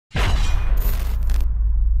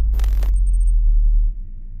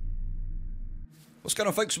What's going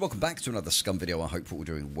on, folks? Welcome back to another SCUM video. I hope we're all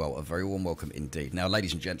doing well. A very warm welcome indeed. Now,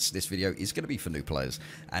 ladies and gents, this video is going to be for new players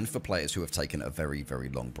and for players who have taken a very, very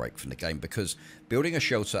long break from the game, because building a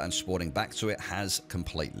shelter and spawning back to it has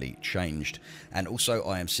completely changed. And also,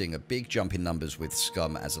 I am seeing a big jump in numbers with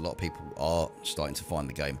SCUM as a lot of people are starting to find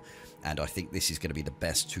the game. And I think this is going to be the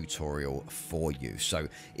best tutorial for you. So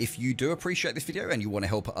if you do appreciate this video and you want to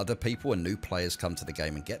help other people and new players come to the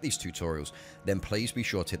game and get these tutorials, then please be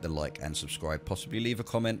sure to hit the like and subscribe. Possibly leave a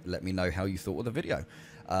comment. Let me know how you thought of the video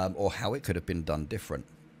or how it could have been done different.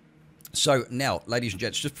 So now, ladies and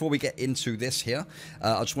gents, just before we get into this here,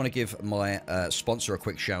 I just want to give my sponsor a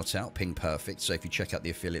quick shout out, Ping Perfect. So if you check out the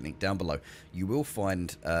affiliate link down below, you will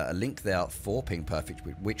find a link there for Ping Perfect,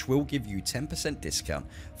 which will give you 10% discount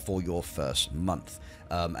for your first month.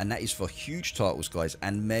 And that is for huge titles, guys,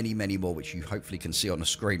 and many, many more, which you hopefully can see on the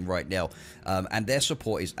screen right now. And their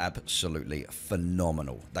support is absolutely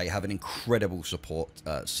phenomenal. They have an incredible support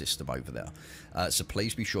system over there. So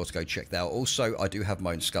please be sure to go check that out. Also, I do have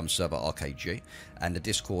my own SCUM server, RKG, and the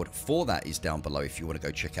Discord for that is down below if you want to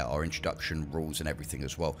go check out our introduction, rules, and everything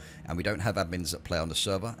as well. And we don't have admins that play on the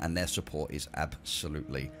server, and their support is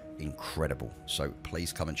absolutely incredible. So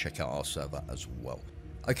please come and check out our server as well.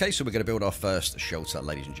 Okay, so we're going to build our first shelter,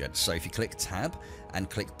 ladies and gents. So if you click tab and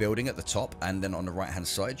click building at the top, and then on the right hand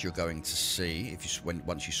side you're going to see,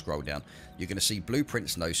 once you scroll down, you're going to see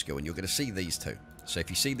blueprints, no skill, and you're going to see these two. So if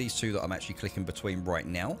you see these two that I'm actually clicking between right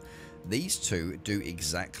now, these two do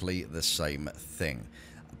exactly the same thing,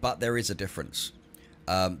 but there is a difference.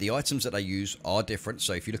 The items that I use are different.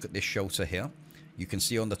 So if you look at this shelter here, you can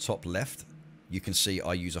see on the top left, you can see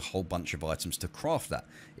I use a whole bunch of items to craft that.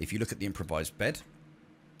 If you look at the improvised bed,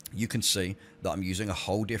 you can see that I'm using a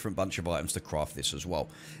whole different bunch of items to craft this as well.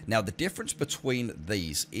 Now, the difference between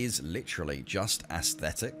these is literally just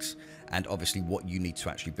aesthetics and obviously what you need to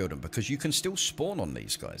actually build them, because you can still spawn on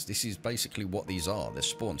these guys. This is basically what these are. They're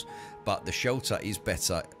spawns. But the shelter is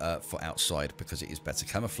better for outside because it is better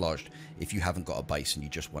camouflaged if you haven't got a base and you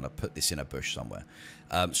just want to put this in a bush somewhere.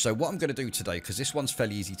 So what I'm going to do today, because this one's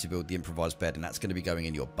fairly easy to build, the improvised bed, and that's going to be going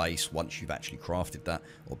in your base once you've actually crafted that,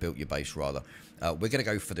 or built your base rather. We're going to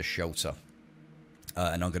go for the shelter.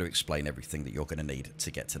 And I'm going to explain everything that you're going to need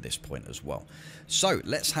to get to this point as well. So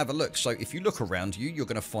let's have a look. So if you look around you, you're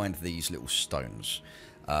going to find these little stones.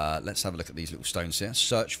 Let's have a look at these little stones here.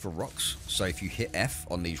 Search for rocks. So if you hit F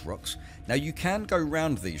on these rocks, now you can go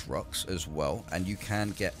around these rocks as well, and you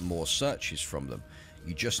can get more searches from them.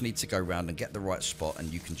 You just need to go around and get the right spot,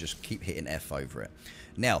 and you can just keep hitting F over it.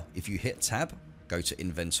 Now, if you hit tab, go to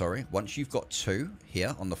inventory. Once you've got two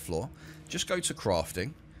here on the floor, just go to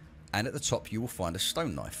crafting. And at the top you will find a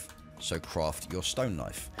stone knife. So craft your stone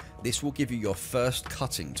knife. This will give you your first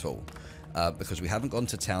cutting tool. Because we haven't gone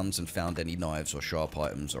to towns and found any knives or sharp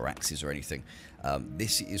items or axes or anything.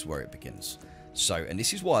 This is where it begins. So, and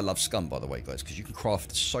this is why I love SCUM, by the way, guys, because you can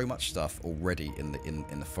craft so much stuff already in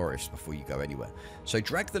the forest before you go anywhere. So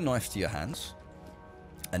drag the knife to your hands.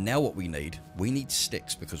 And now what we need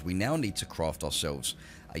sticks, because we now need to craft ourselves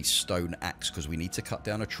a stone axe, because we need to cut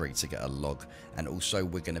down a tree to get a log. And also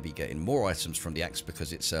we're going to be getting more items from the axe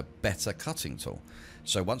because it's a better cutting tool.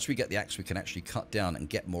 So once we get the axe, we can actually cut down and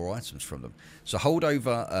get more items from them. So hold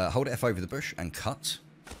F over the bush and cut.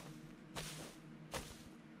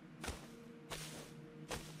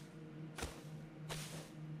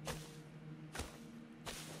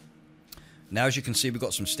 Now, as you can see, we've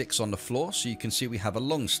got some sticks on the floor, so you can see we have a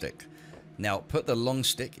long stick. Now, put the long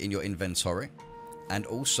stick in your inventory, and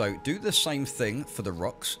also do the same thing for the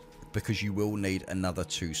rocks, because you will need another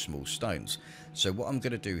 2 small stones. So what I'm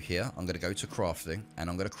going to do here, I'm going to go to crafting, and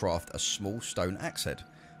I'm going to craft a small stone axe head,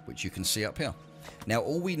 which you can see up here. Now,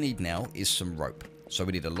 all we need now is some rope. So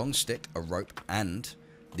we need a long stick, a rope, and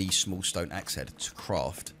the small stone axe head to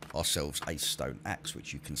craft ourselves a stone axe,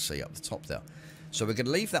 which you can see up the top there. So we're going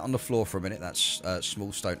to leave that on the floor for a minute. That's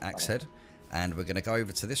small stone axe head. And we're going to go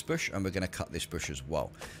over to this bush, and we're going to cut this bush as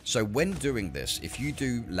well. So when doing this, if you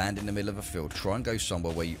do land in the middle of a field, try and go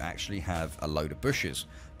somewhere where you actually have a load of bushes,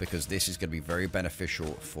 because this is going to be very beneficial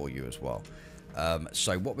for you as well.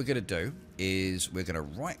 So what we're going to do is we're going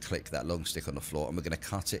to right click that long stick on the floor, and we're going to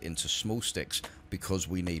cut it into small sticks because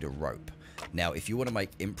we need a rope. Now, if you want to make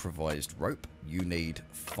improvised rope, you need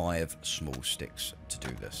 5 small sticks to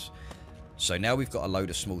do this. So now we've got a load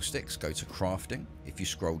of small sticks. Go to crafting. If you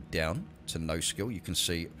scroll down to no skill, you can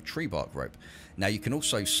see tree bark rope. Now you can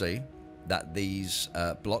also see that these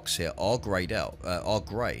blocks here are grayed out, are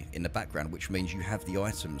grey in the background, which means you have the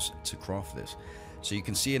items to craft this. So you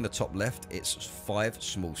can see in the top left, it's 5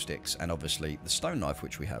 small sticks and obviously the stone knife,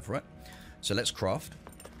 which we have, right? So let's craft,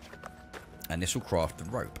 and this will craft the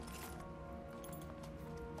rope.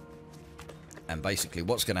 And basically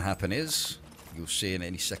what's going to happen is, you'll see in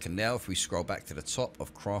any second now, if we scroll back to the top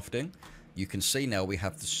of crafting, you can see now we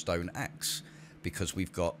have the stone axe. Because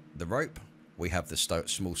we've got the rope, we have the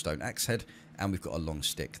small stone axe head, and we've got a long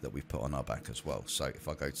stick that we've put on our back as well. So if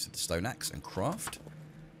I go to the stone axe and craft,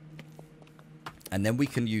 and then we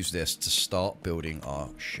can use this to start building our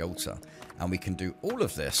shelter. And we can do all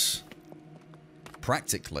of this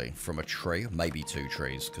practically from a tree, maybe 2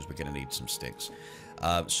 trees, because we're going to need some sticks.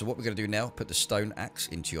 So what we're going to do now, put the stone axe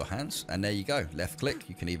into your hands, and there you go. Left click,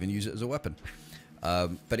 you can even use it as a weapon.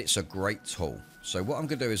 But it's a great tool. So what I'm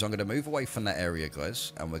going to do is I'm going to move away from that area,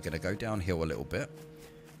 guys, and we're going to go downhill a little bit.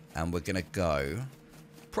 And we're going to go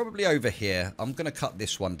probably over here. I'm going to cut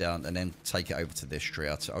this one down and then take it over to this tree.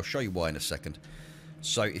 I'll show you why in a second.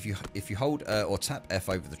 So if you hold or tap F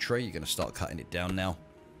over the tree, you're going to start cutting it down now.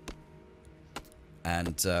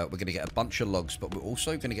 And we're going to get a bunch of logs, but we're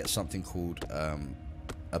also going to get something called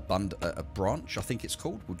a branch, I think it's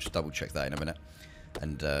called. We'll just double check that in a minute.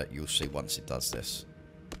 And you'll see once it does this.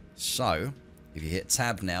 So if you hit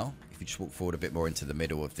tab now, if you just walk forward a bit more into the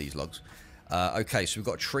middle of these logs. Okay, so we've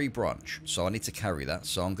got a tree branch. So I need to carry that.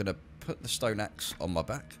 So I'm going to put the stone axe on my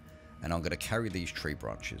back. And I'm going to carry these tree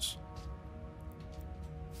branches.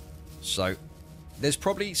 So there's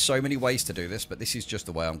probably so many ways to do this. But this is just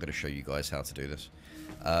the way I'm going to show you guys how to do this.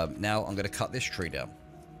 Now I'm going to cut this tree down.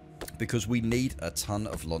 Because we need a ton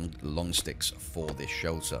of long sticks for this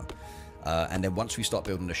shelter. And then once we start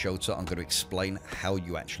building the shelter, I'm going to explain how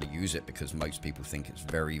you actually use it, because most people think it's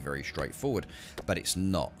very, very straightforward, but it's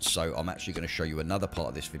not. So I'm actually going to show you another part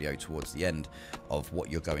of this video towards the end of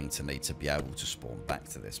what you're going to need to be able to spawn back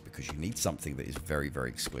to this, because you need something that is very, very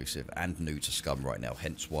exclusive and new to SCUM right now,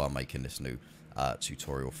 hence why I'm making this new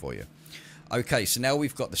tutorial for you. Okay, so now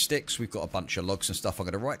we've got the sticks, we've got a bunch of logs and stuff. I'm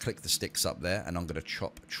going to right click the sticks up there and I'm going to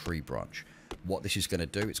chop tree branch. What this is going to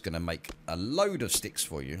do, it's going to make a load of sticks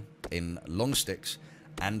for you in long sticks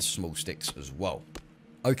and small sticks as well.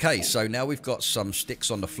 Okay, so now we've got some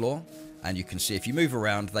sticks on the floor, and you can see if you move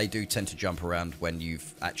around, they do tend to jump around when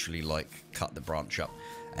you've actually cut the branch up,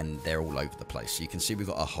 and they're all over the place. So you can see we've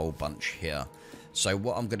got a whole bunch here. So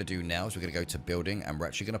what I'm going to do now is we're going to go to building, and we're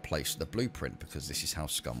actually going to place the blueprint, because this is how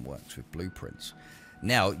SCUM works with blueprints.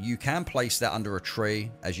 Now, you can place that under a tree,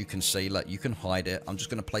 as you can see. You can hide it. I'm just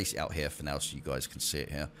going to place it out here for now so you guys can see it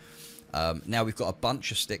here. Now, we've got a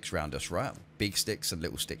bunch of sticks around us, right? Big sticks and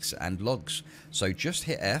little sticks and logs. So just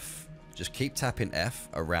hit F. Just keep tapping F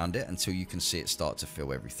around it until you can see it start to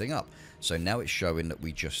fill everything up. So now it's showing that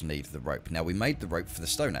we just need the rope. Now, we made the rope for the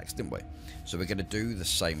stone axe, didn't we? So we're going to do the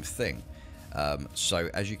same thing. So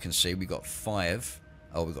as you can see, we've got 6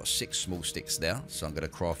 small sticks there. So I'm going to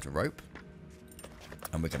craft a rope.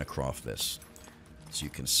 And we're going to craft this. So you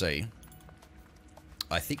can see,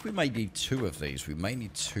 I think we may need 2 of these. We may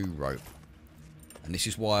need 2 rope. And this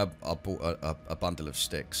is why I bought a bundle of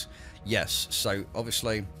sticks. Yes, so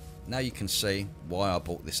obviously, now you can see why I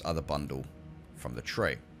bought this other bundle from the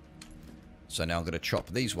tree. So now I'm going to chop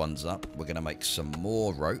these ones up. We're going to make some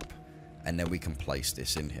more rope. And then we can place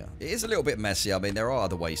this in here. It is a little bit messy. I mean, there are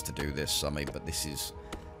other ways to do this. I mean, but this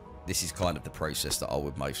is kind of the process that I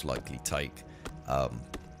would most likely take.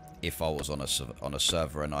 If I was on a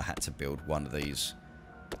server and I had to build one of these,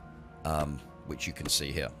 which you can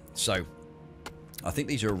see here. So I think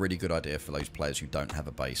these are a really good idea for those players who don't have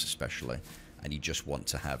a base, especially, and you just want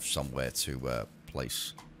to have somewhere to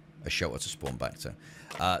place a shelter to spawn back to.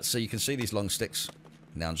 So you can see these long sticks.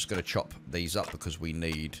 Now I'm just going to chop these up because we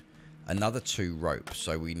need another 2 rope.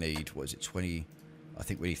 So we need, what is it, 20... I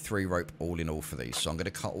think we need 3 rope all in all for these. So I'm going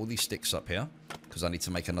to cut all these sticks up here, because I need to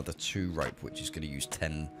make another 2 rope, which is going to use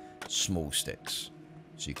 10 small sticks.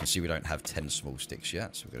 So you can see we don't have 10 small sticks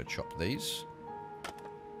yet. So we're going to chop these.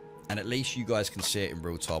 And at least you guys can see it in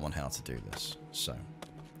real time on how to do this. So.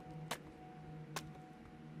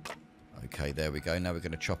 Okay, there we go. Now we're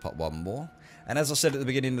going to chop up one more. And as I said at the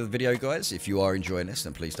beginning of the video, guys, if you are enjoying this,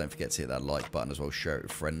 then please don't forget to hit that like button as well. Share it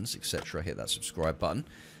with friends, etc. Hit that subscribe button.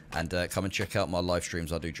 And come and check out my live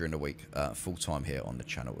streams I do during the week, full-time here on the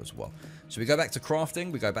channel as well. So we go back to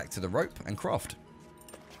crafting, we go back to the rope and craft.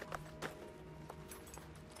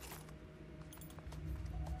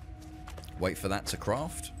 Wait for that to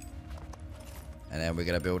craft. And then we're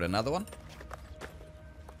going to build another one.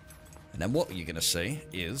 And then what you're going to see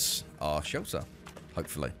is our shelter,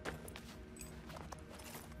 hopefully.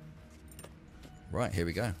 Right, here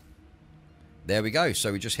we go. There we go.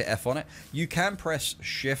 So we just hit F on it. You can press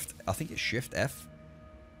Shift. I think it's Shift F.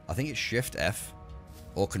 I think it's Shift F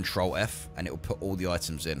or Control F, and it will put all the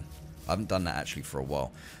items in. I haven't done that actually for a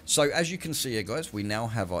while. So as you can see here, guys, we now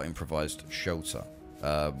have our improvised shelter,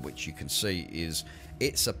 which you can see is,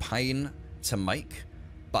 it's a pain to make,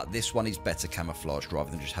 but this one is better camouflaged rather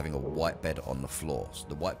than just having a white bed on the floor. So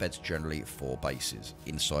the white bed's generally for bases,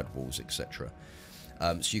 inside walls, etc.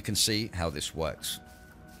 So you can see how this works.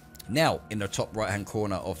 Now, in the top right hand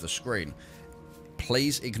corner of the screen,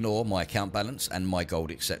 please ignore my account balance and my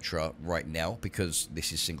gold, etc. right now, because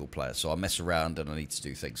this is single player. So I mess around and I need to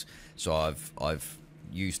do things. So I've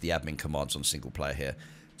used the admin commands on single player here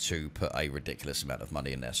to put a ridiculous amount of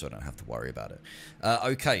money in there so I don't have to worry about it.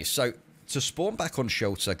 Okay, so to spawn back on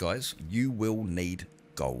shelter, guys, you will need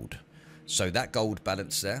gold. So that gold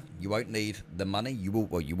balance there, you won't need the money. You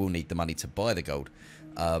will need the money to buy the gold,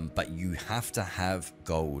 but you have to have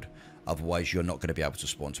gold. Otherwise, you're not going to be able to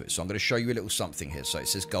spawn to it. So I'm going to show you a little something here. So it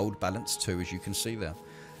says gold balance 2, as you can see there.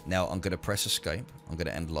 Now I'm going to press escape. I'm going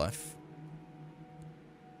to end life.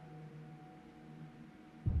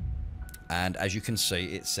 And as you can see,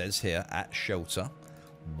 it says here at shelter,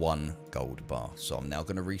 1 gold bar. So I'm now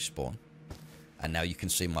going to respawn. And now you can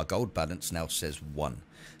see my gold balance now says 1.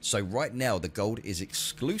 So right now, the gold is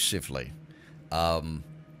exclusively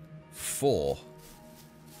for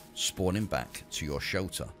spawning back to your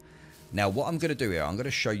shelter. Now, what I'm going to do here, I'm going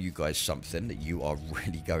to show you guys something that you are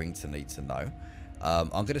really going to need to know. I'm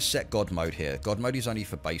going to set God mode here. God mode is only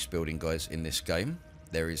for base building, guys, in this game.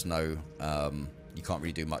 There is no, you can't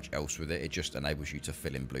really do much else with it. It just enables you to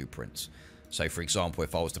fill in blueprints. So, for example,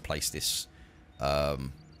 if I was to place this, oh,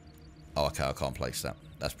 okay, I can't place that.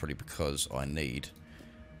 That's probably because I need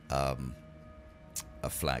a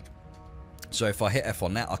flag. So if I hit F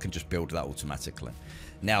on that, I can just build that automatically.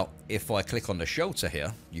 Now, if I click on the shelter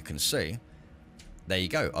here, you can see, there you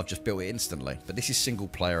go. I've just built it instantly. But this is single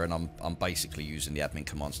player, and I'm basically using the admin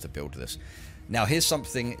commands to build this. Now, here's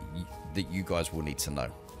something that you guys will need to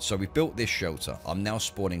know. So we've built this shelter. I'm now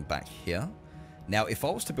spawning back here. Now, if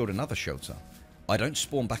I was to build another shelter, I don't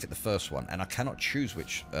spawn back at the first one, and I cannot choose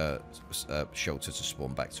which shelter to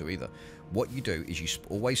spawn back to either. What you do is you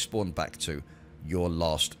always spawn back to your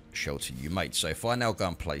last shelter you made. So if I now go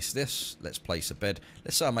and place this, let's place a bed.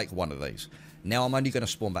 Let's say I make one of these. Now I'm only going to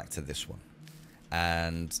spawn back to this one.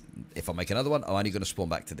 And if I make another one, I'm only going to spawn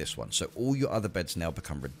back to this one. So all your other beds now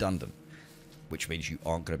become redundant, which means you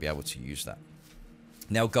aren't going to be able to use that.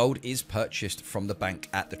 Now, gold is purchased from the bank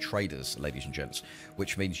at the traders, ladies and gents,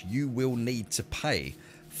 which means you will need to pay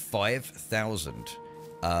 5,000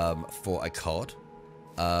 for a card,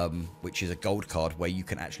 which is a gold card where you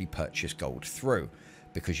can actually purchase gold through,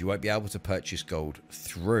 because you won't be able to purchase gold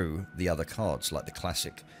through the other cards, like the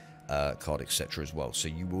classic card, etc. as well. So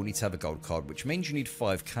you will need to have a gold card, which means you need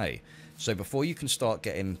 5k. So before you can start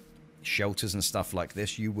getting shelters and stuff like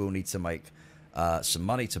this, you will need to make some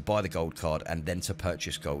money to buy the gold card and then to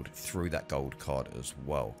purchase gold through that gold card as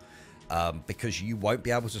well, because you won't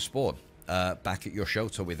be able to spawn back at your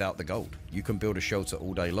shelter without the gold. You can build a shelter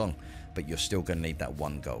all day long, but you're still going to need that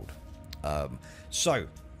 1 gold. So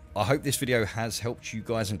I hope this video has helped you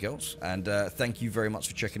guys and girls, and thank you very much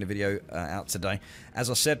for checking the video out today. As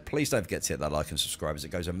I said, please don't forget to hit that like and subscribe, as it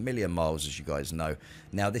goes a million miles, as you guys know.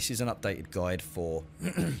 Now, this is an updated guide for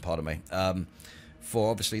pardon me, for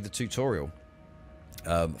obviously the tutorial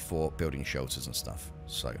for building shelters and stuff.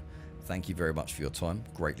 So thank you very much for your time,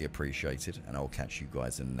 greatly appreciated, and I'll catch you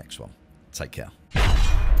guys in the next one. Take care.